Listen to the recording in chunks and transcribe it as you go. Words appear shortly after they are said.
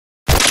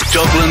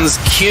Dublin's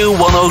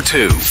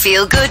Q102.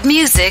 Feel good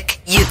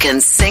music you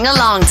can sing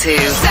along to.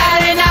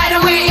 Saturday night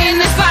and we're in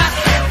the spot.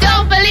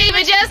 Don't believe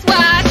it, just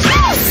watch.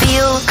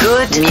 Feel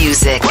good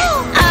music.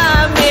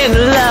 I'm in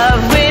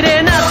love with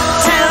an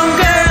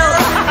uptown girl.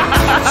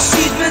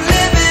 She's been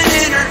living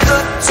in her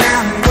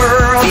uptown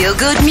world. Feel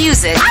good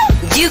music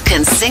you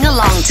can sing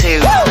along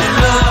to.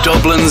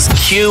 Dublin's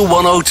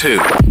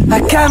Q102. I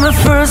got my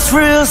first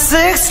real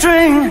six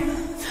string,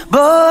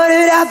 bought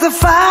it at the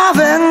 5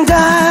 and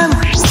dime.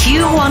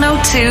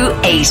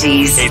 Q102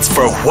 80s. It's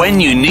for when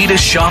you need a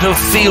shot of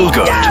feel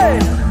good.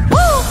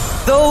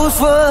 Those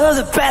were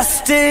the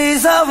best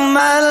days of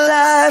my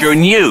life. Your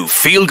new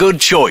feel good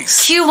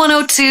choice.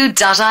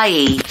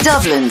 Q102.ie.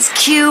 Dublin's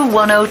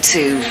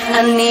Q102.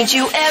 I need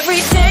you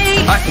every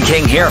day. Martin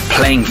King here,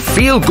 playing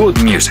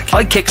feel-good music.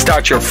 I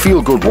kickstart your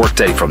feel-good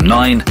workday from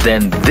 9,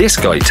 then this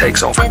guy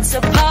takes over. It's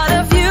a part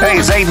of you. Hey,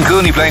 it's Aidan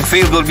Cooney playing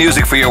feel-good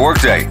music for your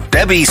workday.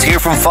 Debbie's here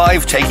from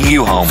 5, taking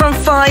you home. From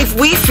 5,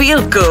 we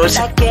feel good.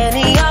 Like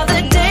any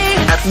other day.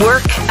 At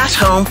work, at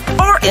home,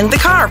 or in the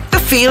car. The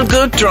Feel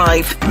Good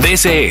Drive.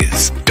 This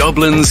is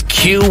Dublin's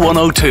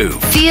Q102.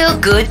 Feel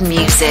good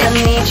music. I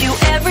need you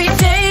every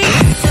day.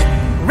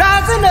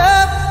 Rising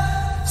up,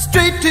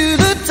 straight to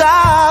the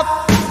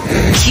top.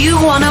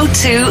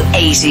 Q102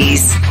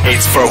 80s.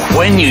 It's for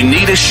when you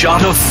need a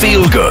shot of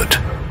feel good.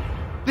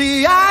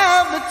 The eye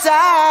of the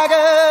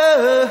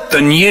tiger.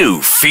 The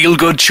new feel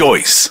good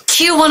choice.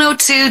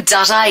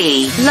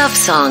 Q102.ie. Love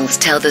songs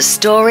tell the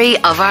story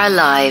of our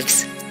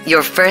lives.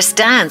 Your first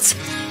dance,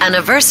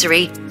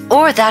 anniversary,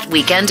 or that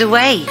weekend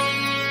away.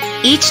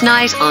 Each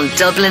night on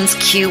Dublin's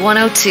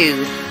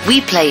Q102, we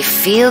play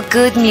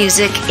feel-good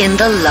music in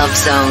the Love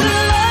Zone.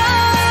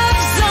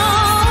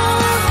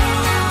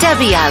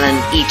 Debbie Allen,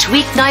 each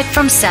weeknight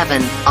from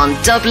 7 on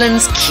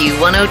Dublin's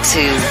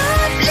Q102.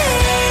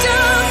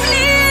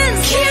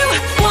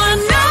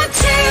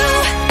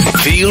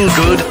 Feel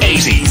good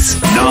 80s,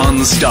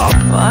 non-stop.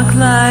 Walk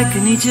like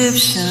an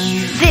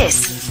Egyptian.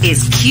 This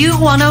is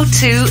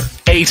Q102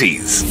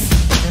 80s.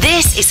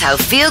 This is how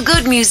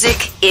feel-good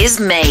music is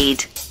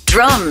made.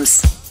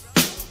 Drums,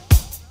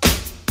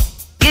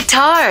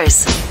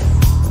 guitars,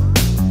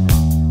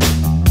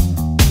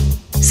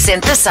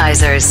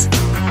 synthesizers,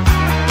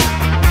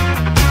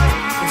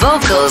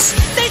 vocals.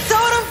 They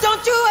told him,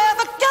 don't you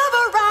ever come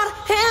around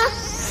here.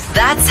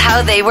 That's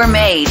how they were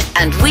made,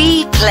 and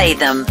we play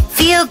them.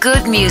 Feel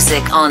good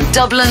music on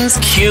Dublin's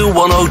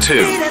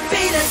Q102.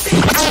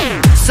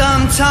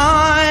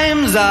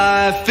 Sometimes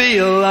I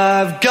feel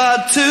I've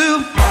got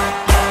to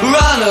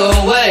run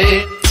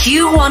away.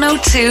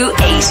 Q102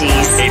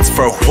 80s. It's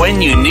for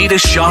when you need a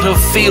shot of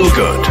feel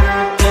good.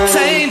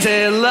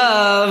 Tainted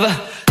love.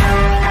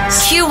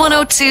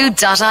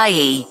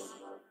 Q102.ie.